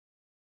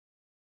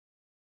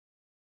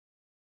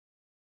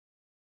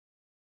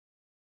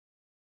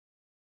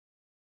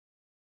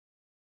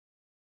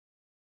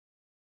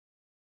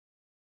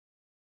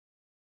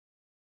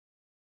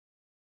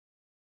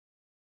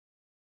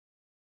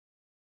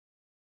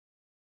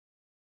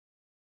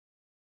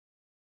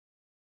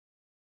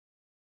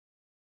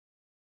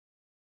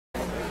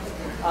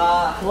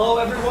Hello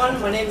everyone,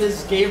 my name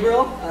is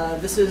Gabriel.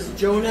 This is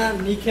Jonah,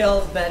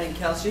 Mikhail, Ben, and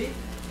Kelsey.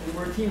 And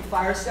we're Team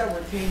Fire Scout,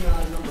 we're team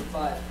number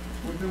 5.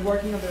 We've been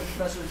working under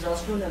Professor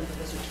Coskun and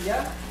Professor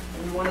Kia,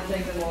 and we want to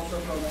thank them also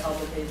for the help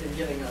that they've been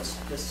giving us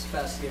this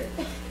past year.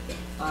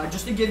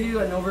 Just to give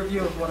you an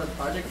overview of what our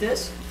project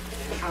is,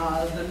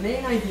 the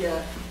main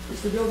idea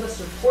is to build a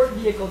support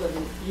vehicle that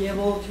will be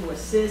able to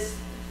assist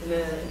in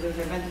an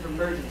event of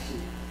emergency.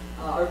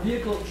 Our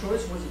vehicle of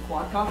choice was a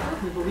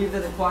quadcopter. We believe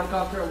that the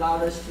quadcopter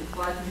allowed us to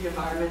fly through the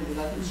environment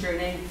without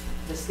concerning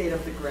the state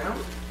of the ground.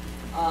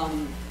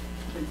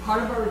 And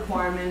part of our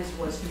requirements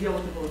was to be able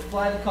to both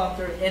fly the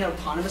copter in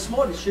autonomous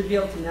mode. It should be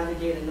able to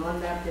navigate a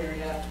non-mapped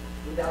area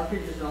without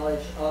previous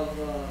knowledge of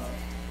the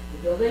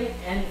building,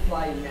 and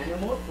fly in manual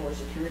mode for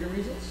security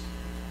reasons.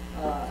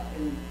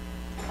 And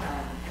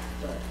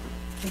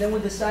then we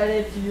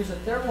decided to use a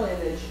thermal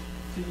image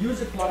to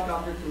use a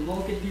quadcopter to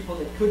locate people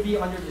that could be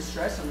under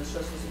distress on a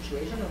stressful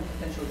situation or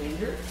potential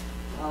danger.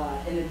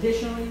 And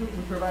additionally, we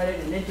provided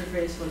an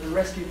interface for the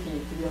rescue team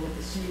to be able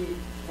to see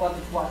what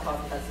the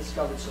quadcopter has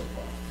discovered so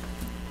far.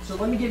 So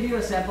let me give you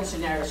a sample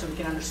scenario so we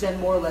can understand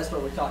more or less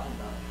what we're talking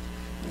about.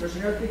 There's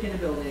an earthquake in a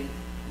building,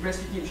 the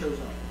rescue team shows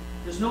up.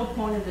 There's no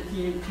point in the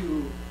team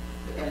to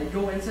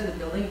go inside the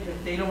building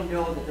if they don't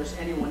know that there's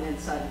anyone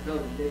inside the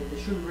building. They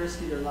shouldn't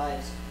risk their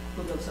lives,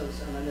 put themselves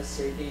in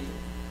unnecessary danger.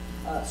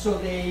 So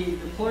they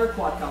deploy a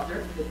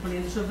quadcopter, they put it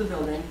into the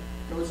building,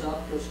 goes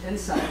up, goes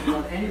inside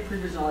without any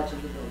previous knowledge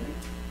of the building.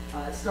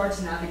 It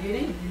starts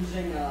navigating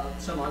using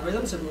some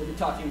algorithms that we'll be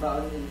talking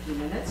about in a few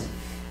minutes.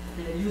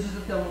 And it uses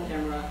a thermal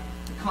camera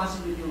to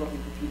constantly be looking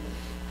for people.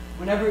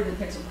 Whenever it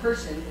detects a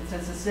person, it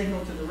sends a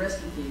signal to the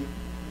rescue team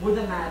with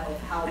a map of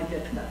how to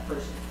get to that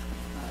person,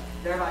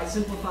 thereby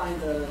simplifying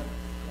the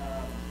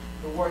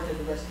work that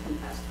the rescue team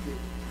has to do.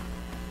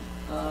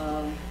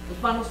 The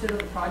final state of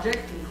the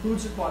project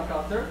includes a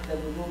quadcopter that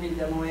we will be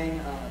demoing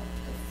at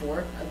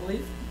 4, I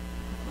believe.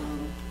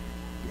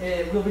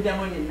 We'll be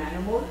demoing in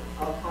manual mode.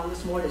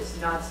 Autonomous mode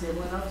is not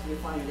stable enough to be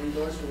flying it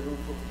indoors with a room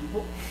full of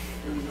people,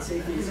 and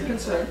safety is a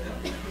concern.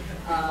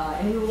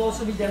 And we will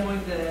also be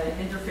demoing the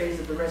interface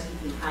that the rescue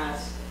team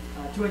has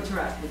to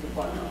interact with the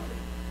quadcopter.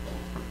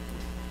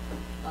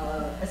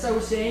 As I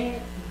was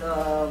saying,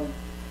 the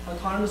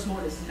autonomous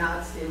mode is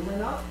not stable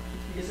enough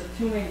because of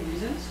 2 main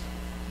reasons.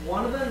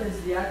 One of them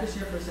is the accuracy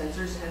of our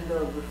sensors and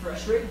the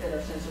refresh rate that our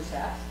sensors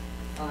have.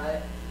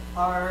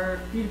 Our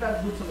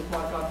feedback loops on the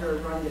quadcopter are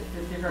running at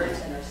 50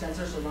 Hz and our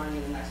sensors are running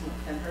at a maximum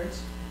of 10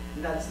 Hz.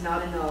 And that's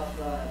not enough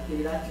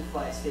data to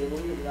fly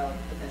stably without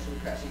potentially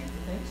crashing into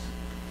things.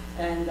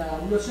 And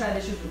we also had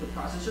issues with the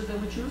processors that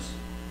we chose.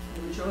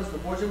 The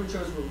boards that we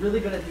chose were really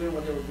good at doing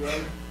what they were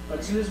doing, but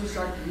as soon as we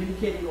started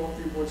communicating all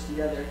 3 boards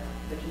together,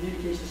 the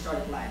communication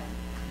started lagging,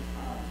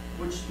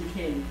 which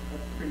became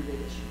a pretty big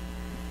issue.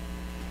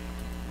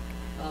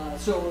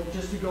 So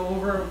just to go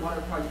over what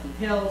our project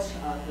entails,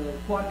 the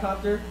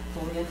quadcopter,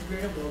 fully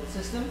integrated with the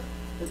system,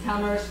 the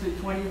Tamara's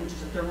 320, which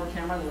is a thermal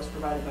camera that was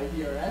provided by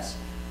DRS,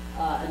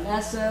 an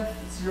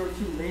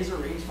SF02 laser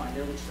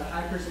rangefinder, which is a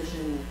high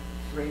precision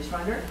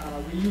rangefinder.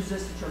 We use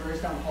this to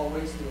traverse down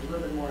hallways to a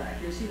little bit more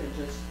accuracy than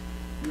just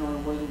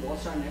knowing where the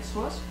walls are next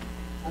to us.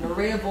 An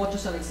array of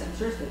ultrasonic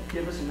sensors that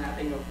give us a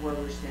mapping of where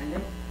we're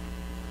standing.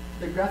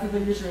 The graphical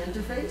user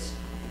interface,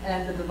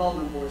 and the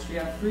development boards. We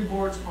have 3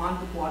 boards on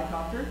the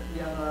quadcopter. We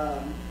have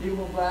a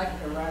Eagle Black,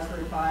 a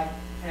Raspberry Pi,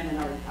 and an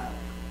RD Pilot.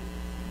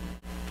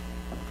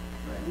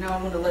 Right, now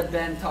I'm going to let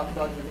Ben talk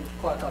about the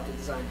quadcopter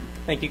design.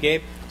 Thank you,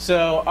 Gabe.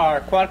 So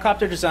our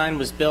quadcopter design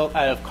was built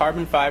out of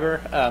carbon fiber,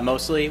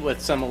 mostly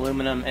with some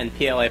aluminum and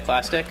PLA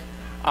plastic.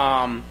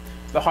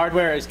 The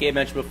hardware, as Gabe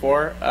mentioned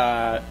before,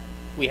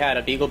 we had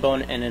a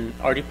BeagleBone and an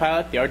RD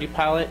Pilot. The RD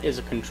Pilot is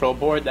a control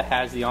board that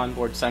has the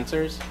onboard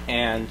sensors,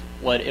 and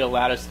what it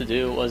allowed us to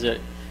do was it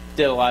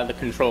did a lot of the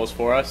controls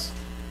for us.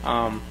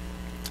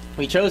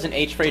 We chose an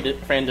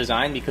H-frame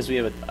design because we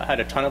had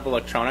a ton of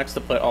electronics to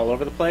put all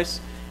over the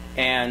place,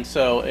 and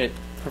so it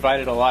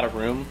provided a lot of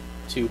room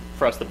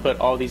for us to put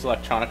all these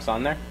electronics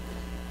on there.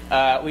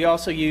 We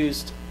also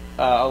used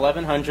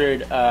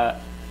 1100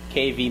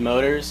 kV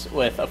motors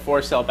with a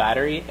 4-cell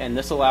battery, and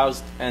this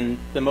allows, and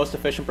the most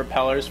efficient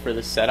propellers for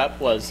this setup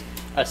was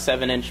a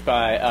 7-inch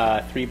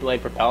by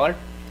 3-blade propeller.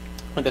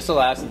 What this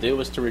allowed us to do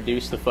was to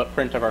reduce the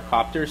footprint of our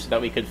copter so that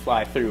we could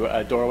fly through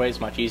doorways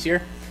much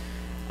easier.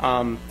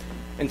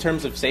 In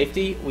terms of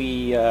safety,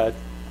 we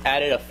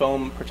added a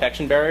foam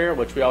protection barrier,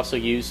 which we also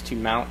used to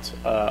mount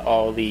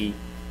all the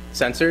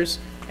sensors,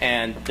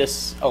 and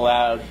this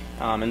allowed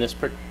and this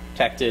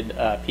protected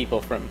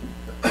people from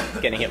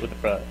getting hit with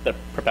the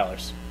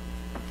propellers.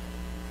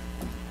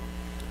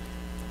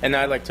 And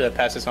now I'd like to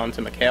pass this on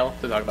to Mikhail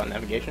to talk about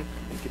navigation.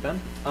 Thank you,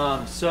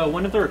 Ben. So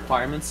one of the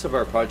requirements of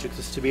our project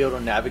is to be able to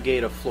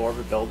navigate a floor of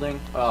a building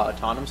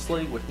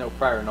autonomously with no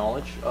prior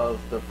knowledge of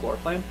the floor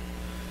plan.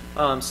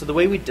 So the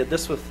way we did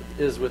this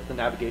is with the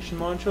navigation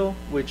module,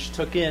 which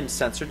took in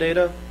sensor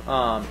data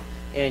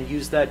and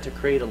used that to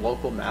create a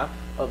local map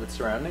of its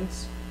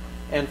surroundings.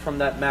 And from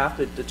that map,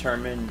 it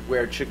determined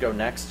where it should go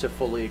next to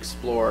fully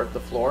explore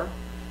the floor.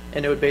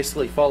 and it would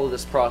basically follow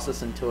this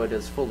process until it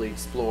has fully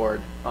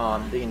explored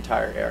the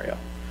entire area.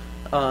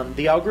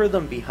 The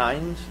algorithm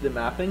behind the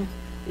mapping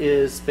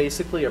is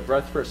basically a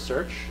breadth first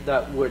search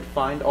that would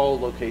find all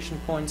location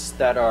points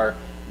that are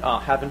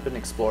haven't been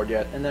explored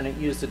yet, and then it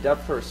used a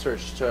depth first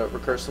search to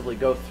recursively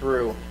go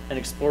through and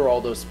explore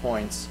all those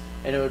points,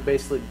 and it would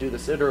basically do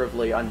this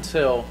iteratively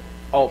until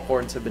all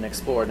points have been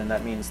explored, and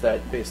that means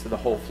that basically the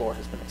whole floor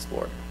has been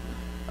explored.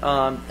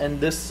 And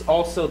this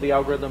also, the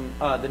algorithm,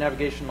 the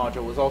navigation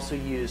module was also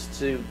used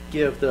to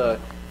give the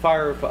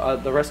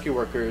the rescue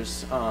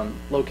workers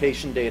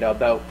location data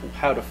about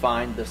how to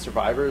find the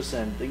survivors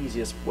and the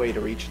easiest way to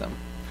reach them.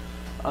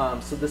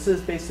 So this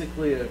is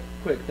basically a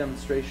quick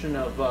demonstration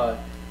of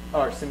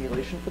our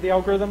simulation for the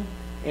algorithm.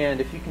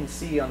 And if you can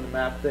see on the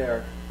map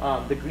there,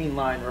 the green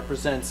line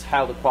represents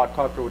how the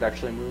quadcopter would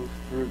actually move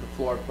through the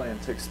floor plan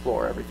to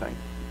explore everything.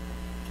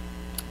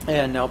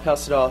 And now I'll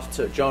pass it off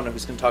to Jonah,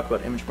 who's going to talk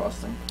about image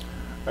processing.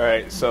 All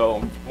right, so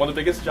one of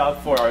the biggest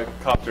jobs for our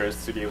copter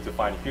is to be able to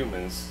find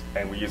humans,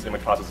 and we use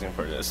image processing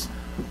for this.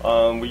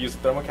 We use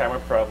thermal camera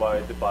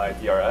provided by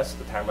DRS,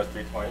 the Tamras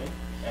 320,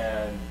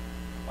 and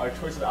our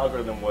choice of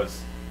algorithm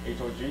was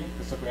HOG,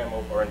 the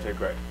histogram-oriented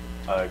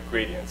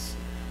gradients.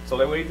 So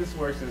the way this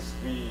works is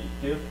we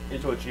give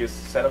HOG a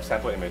set of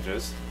sample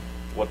images.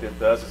 What it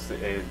does is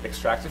it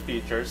extracts the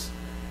features,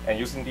 and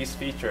using these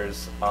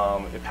features,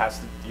 it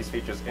passes these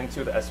features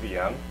into the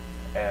SVM,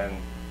 and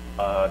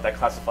that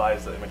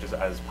classifies the images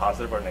as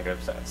positive or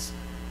negative sets.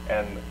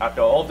 And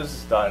after all this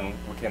is done,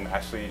 we can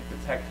actually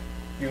detect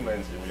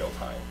humans in real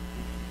time.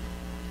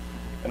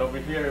 And over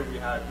here, we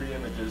have three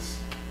images.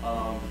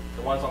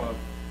 The ones on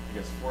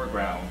the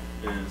foreground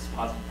is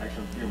positive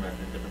detection of humans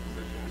in different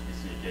positions. We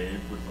see Gabe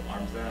with the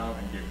arms down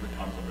and Gabe with the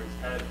arms over his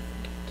head.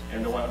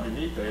 And the one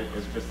underneath it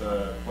is just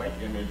a blank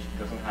image,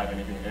 doesn't have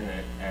anything in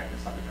it, and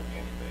it's not detecting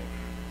anything.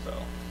 So,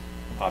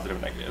 positive,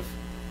 negative.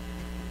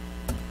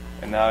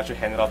 And now I should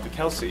hand it off to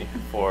Kelsey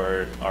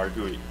for our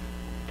GUI.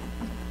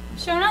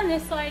 Shown on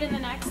this slide and the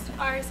next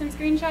are some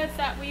screenshots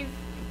that we've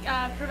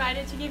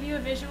provided to give you a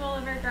visual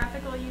of our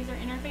graphical user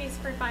interface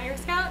for Fire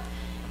Scout.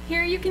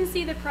 Here you can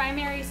see the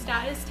primary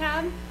status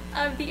tab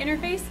of the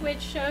interface,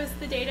 which shows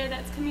the data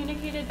that's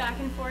communicated back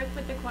and forth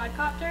with the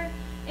quadcopter.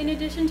 In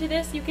addition to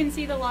this, you can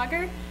see the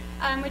logger,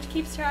 which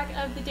keeps track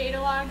of the data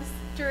logs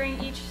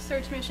during each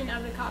search mission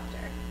of the copter.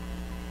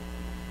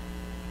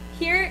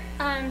 Here,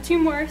 two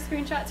more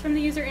screenshots from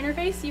the user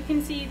interface. You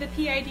can see the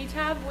PID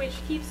tab, which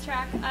keeps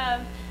track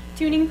of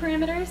tuning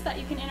parameters that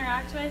you can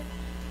interact with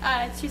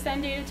to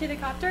send data to the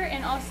copter,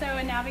 and also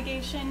a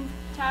navigation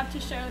tab to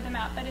show the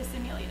map that is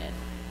simulated.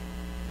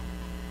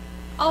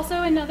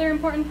 Also, another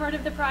important part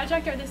of the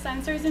project are the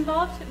sensors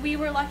involved. We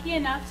were lucky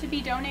enough to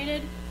be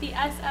donated the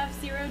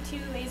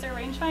SF02 laser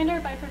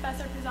rangefinder by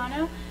Professor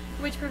Pisano,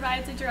 which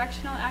provides a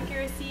directional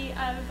accuracy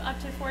of up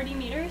to 40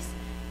 meters.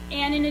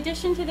 And in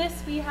addition to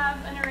this, we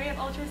have an array of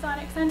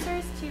ultrasonic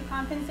sensors to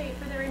compensate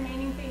for the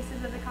remaining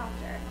faces of the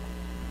copter.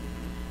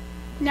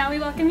 Now we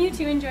welcome you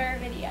to enjoy our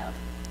video.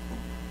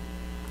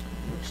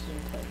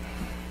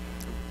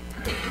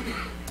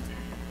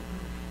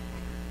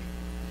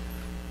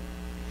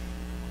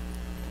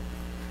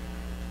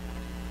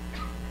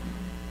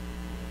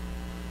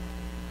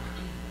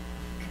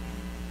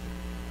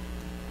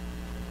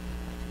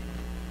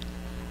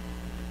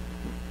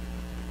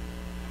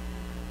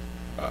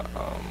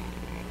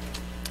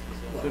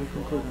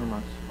 Concluding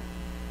remarks.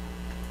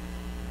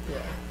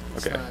 Yeah.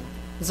 Okay.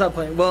 It's not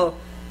playing. Well,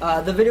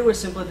 the video was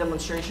simply a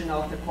demonstration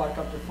of the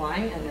quadcopter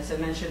flying, and as I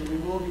mentioned, we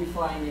will be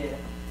flying it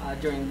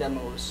during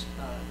demos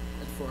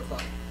at 4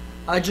 o'clock.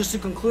 Just to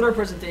conclude our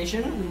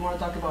presentation, we want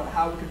to talk about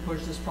how we could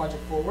push this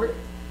project forward.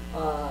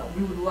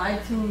 We would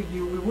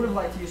have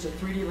liked to use a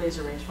 3D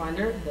laser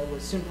rangefinder that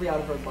was simply out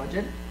of our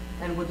budget.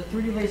 And what the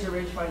 3D laser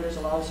rangefinders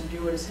allow us to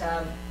do is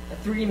have a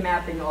 3D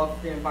mapping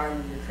of the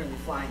environment we're currently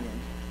flying in.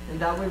 And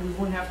that way we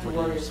wouldn't have to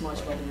worry as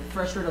much about the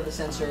refresh rate of the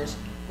sensors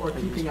or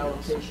keeping our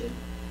location.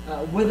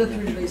 With a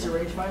 3D laser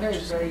rangefinder,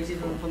 it's very easy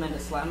to implement a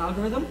SLAM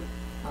algorithm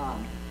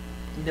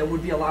that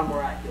would be a lot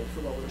more accurate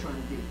for what we're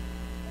trying to do.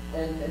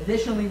 And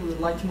additionally, we would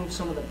like to move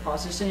some of the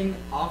processing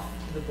off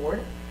the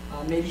board.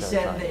 Maybe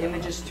send the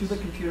images to the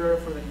computer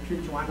for the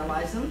computer to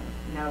analyze them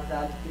and have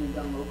that being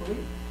done locally.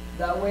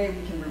 That way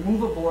we can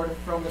remove a board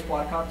from the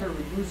quadcopter,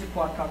 reduce the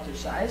quadcopter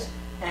size,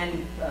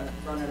 and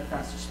run at a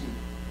faster speed.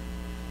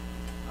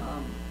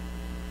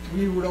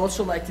 We would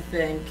also like to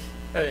thank...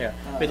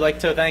 We'd like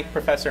to thank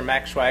Professor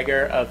Max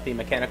Schweiger of the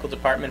Mechanical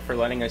Department for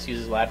letting us use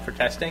his lab for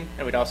testing.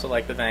 And we'd also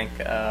like to thank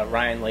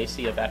Ryan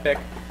Lacey of EPIC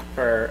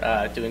for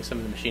doing some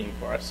of the machining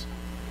for us.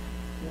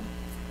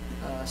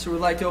 So we'd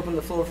like to open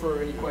the floor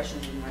for any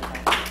questions you might have.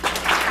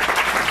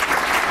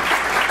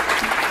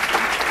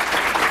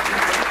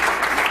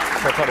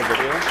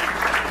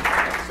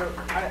 So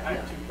I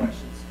have two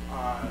questions.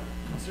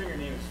 Considering your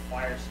name is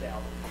Fire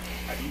Scout,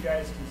 have you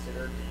guys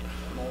considered the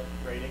thermal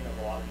rating of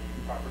a lot of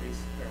the properties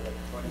that are like the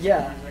furnace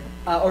Yeah. using?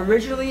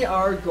 Originally,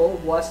 our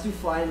goal was to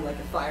fly in like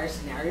a fire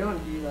scenario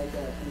and be like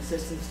an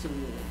assistance to the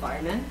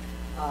firemen.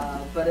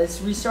 But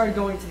as we started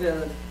going to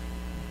the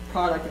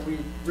product and we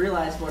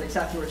realized what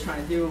exactly we're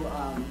trying to do,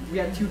 we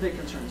had two big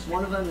concerns.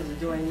 One of them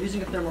is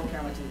using a thermal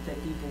camera to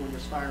detect people when they're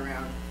spying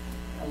around,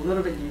 a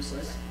little bit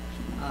useless.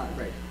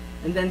 Right.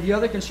 And then the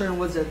other concern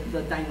was that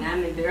the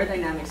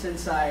aerodynamics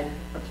inside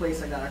a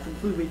place like that are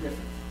completely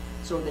different.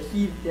 So the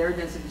heat, the air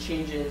density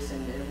changes,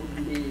 and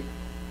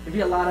it'd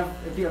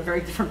be a very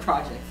different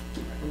project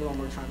than the one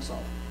we're trying to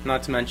solve.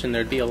 Not to mention,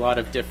 there'd be a lot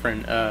of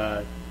different.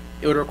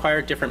 It would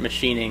require different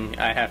machining.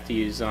 I have to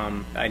use.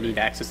 I need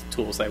access to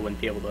tools I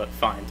wouldn't be able to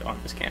find on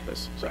this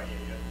campus. So. Right, yeah,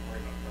 you have to worry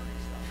about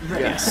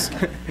burning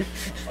stuff.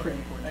 Yes. It's pretty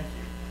important. Thank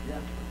you.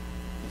 Yeah.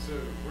 So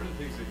one of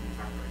the things that you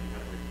talked about, you had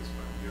like this,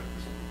 you have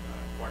this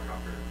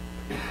quadcopter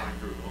flying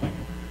through a building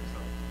and doing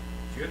stuff.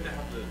 Do you have to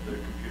have the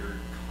computer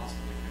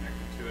constantly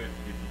connected to it?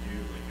 And if you do,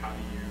 like how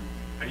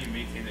do you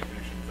maintain that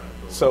connection to that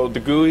building? So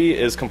the GUI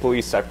is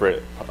completely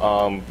separate.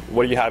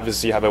 What you have is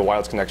you have a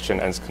wireless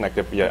connection and it's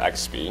connected via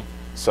XP.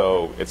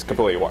 So it's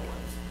completely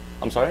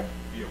I'm sorry?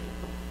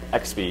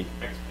 XP.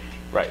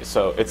 Right.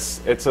 So it's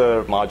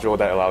a module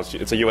that allows you.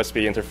 It's a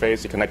USB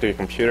interface. You connect to your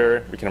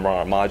computer. We can run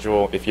our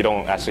module. If you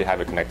don't actually have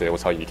it connected, it will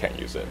tell you can't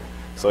use it.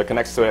 So it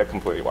connects to it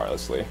completely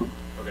wirelessly.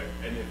 Okay.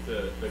 And if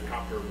the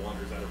copter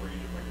wanders out of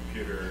range of my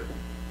computer,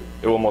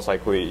 It will most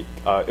likely.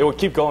 It will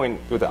keep going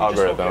with the You just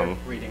won't algorithm.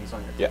 get readings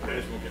on your Yeah. I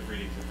just won't get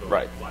readings until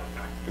Right. it flies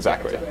back.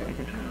 Exactly. And then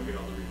I'll get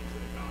all the readings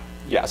that I got.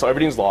 Yeah. So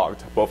everything's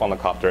logged, both on the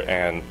copter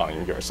and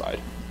on your side.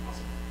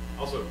 Awesome.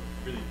 Also,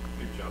 really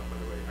good job, by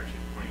the way,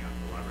 actually pointing out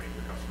and elaborating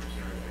the customer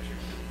scenario. That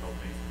actually really helped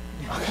me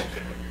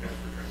understand what you guys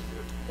were trying to do.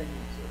 Thank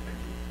you. So thank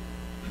you.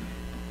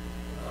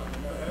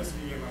 The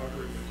SVM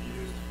algorithm that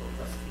you used for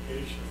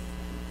classification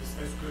is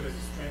as good as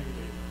its training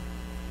data.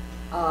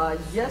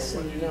 Yes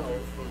So and what do you no. do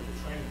for the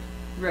training?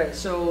 Right,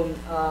 so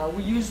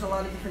we used a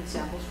lot of different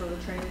samples for the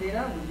training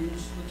data. We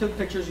took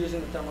pictures using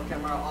the thermal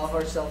camera of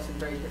ourselves in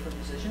very different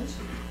positions.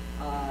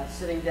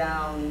 Sitting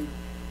down,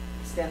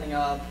 standing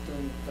up,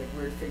 doing like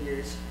weird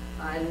figures.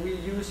 And we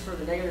used for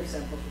the negative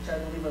samples, which I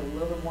believe are a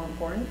little bit more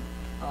important,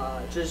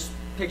 just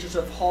pictures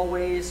of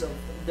hallways of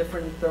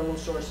different thermal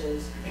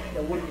sources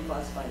that wouldn't be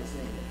classified as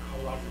negative. How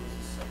large was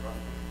this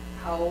roughly?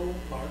 How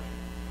Large?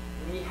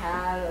 we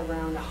had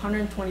around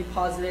 120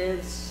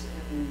 positives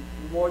and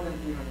more than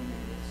 300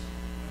 negatives.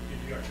 And did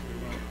you actually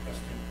run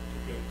testing to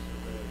get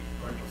the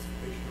right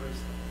classification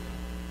rates?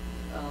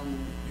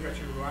 You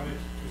actually run it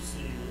to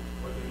see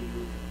whether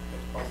you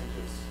get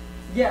positives,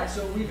 Yeah,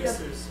 so we've got.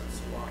 misses, and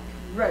so on.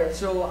 Right,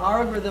 so our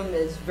algorithm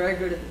is very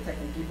good at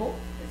detecting people.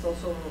 It's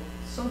also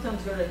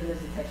sometimes good at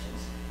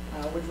misdetections,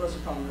 which was a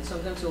problem.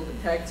 Sometimes it'll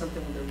detect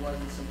something when there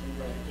wasn't something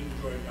there. You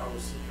didn't join our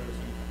seekers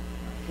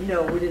and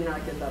No, we did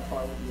not get that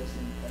far with the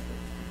ECE detector.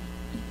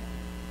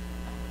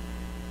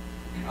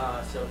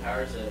 So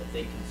power is a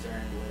big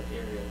concern with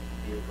aerial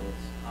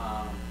vehicles.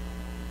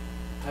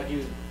 How do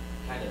you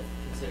kind of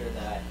consider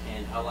that,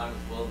 and how long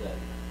will the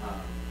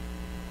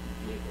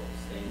vehicle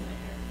stay in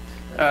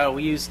the air?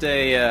 We used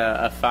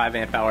a 5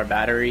 amp hour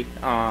battery,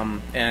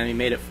 and we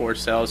made it 4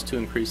 cells to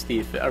increase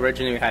the.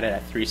 Originally, we had it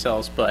at 3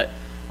 cells, but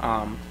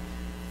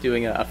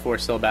doing a 4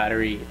 cell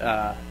battery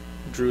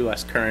drew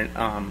less current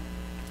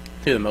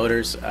through the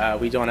motors.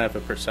 We don't have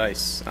a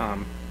precise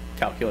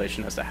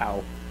calculation as to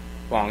how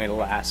long it'll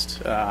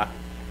last. At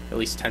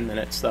least 10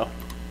 minutes, though.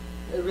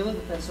 It really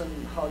depends on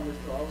how your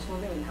throttle is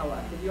moving and how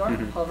active you are.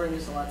 Mhm. Hovering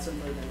is a lot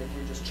simpler than if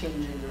you're just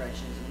changing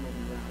directions and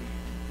moving around.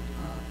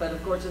 But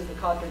of course, as the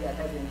copter got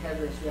heavier and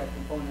heavier, as we had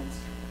components,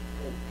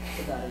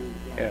 the battery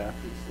Yeah.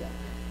 increased, yeah.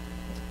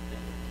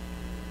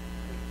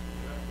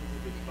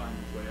 It's fine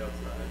its way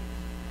outside.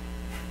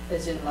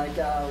 As in, like,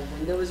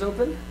 window is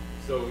open?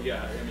 So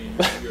yeah, I mean,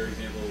 your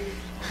example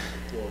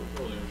for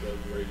building was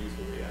very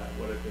useful. Yeah,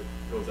 what if it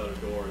goes out a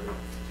door that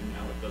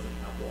now it doesn't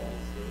have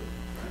walls?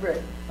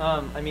 Right.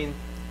 I mean,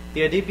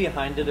 the idea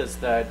behind it is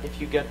that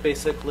if you get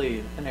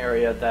basically an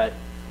area that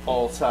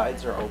all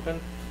sides are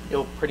open,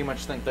 you'll pretty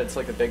much think that it's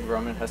like a big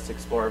room and has to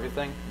explore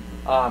everything.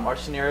 Our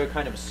scenario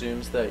kind of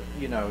assumes that,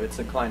 you know, it's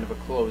a kind of a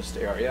closed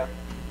area.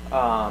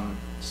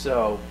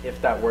 So if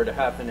that were to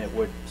happen, it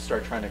would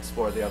start trying to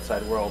explore the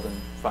outside world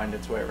and find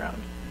its way around.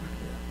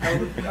 I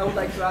would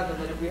like to add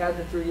that if we had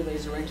the 3D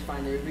laser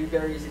rangefinder, it would be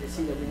very easy to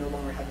see that we no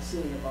longer have a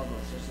ceiling above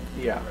us or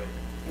something. Yeah.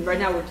 And right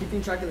now we're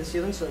keeping track of the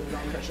ceiling so that we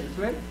don't crash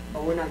into it,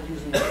 but we're not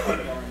using it as part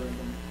of our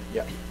algorithm.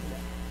 Yeah.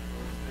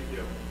 Thank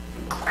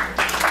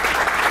you.